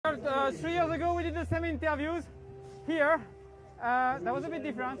3 years ago we did the same interviews here. That was a bit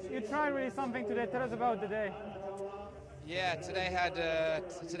different. You tried really something today. Tell us about the day. Yeah, today had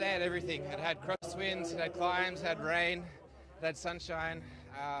everything. It had crosswinds, it had climbs, it had rain, it had sunshine,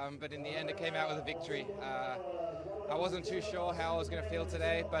 but in the end it came out with a victory. I wasn't too sure how I was going to feel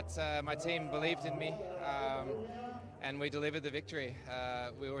today, but my team believed in me, and we delivered the victory.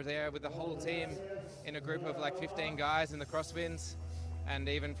 We were there with the whole team in a group of like 15 guys in the crosswinds, and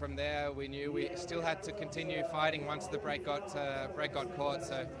even from there we knew we still had to continue fighting once the break got caught.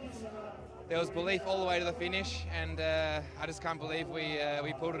 So there was belief all the way to the finish, and I just can't believe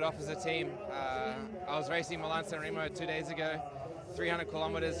we pulled it off as a team. I was racing Milan-San Remo 2 days ago, 300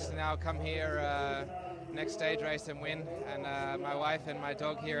 kilometers to now come here next stage race and win, and my wife and my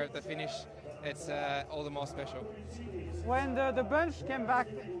dog here at the finish. It's all the more special. When the bunch came back,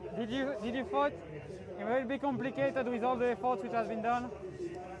 did you thought it will be complicated with all the efforts which has been done?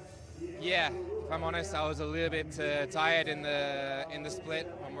 Yeah, if I'm honest, I was a little bit tired in the split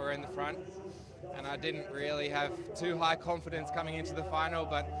when we were in the front, and I didn't really have too high confidence coming into the final,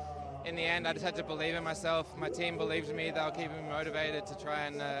 but in the end I just had to believe in myself. My team believed in me. They were keeping me motivated to try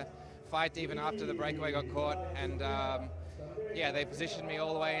and fight even after the breakaway got caught, and yeah, they positioned me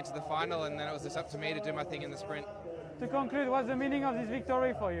all the way into the final, and then it was just up to me to do my thing in the sprint. To conclude, what's the meaning of this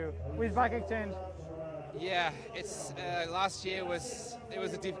victory for you with bike exchange? Yeah, it's last year was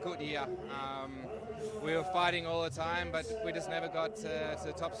a difficult year. We were fighting all the time, but we just never got to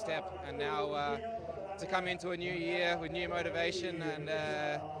the top step. And now to come into a new year with new motivation and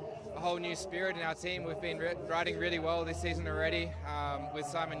a whole new spirit in our team. We've been riding really well this season already, with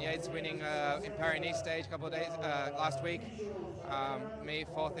Simon Yates winning in Paris-Nice stage a couple of days last week. Me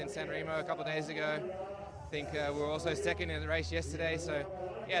fourth in San Remo a couple of days ago. I think we were also second in the race yesterday. So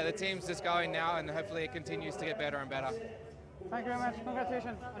yeah, the team's just going now, and hopefully it continues to get better and better. Thank you very much.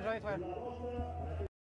 Congratulations. Enjoy it well.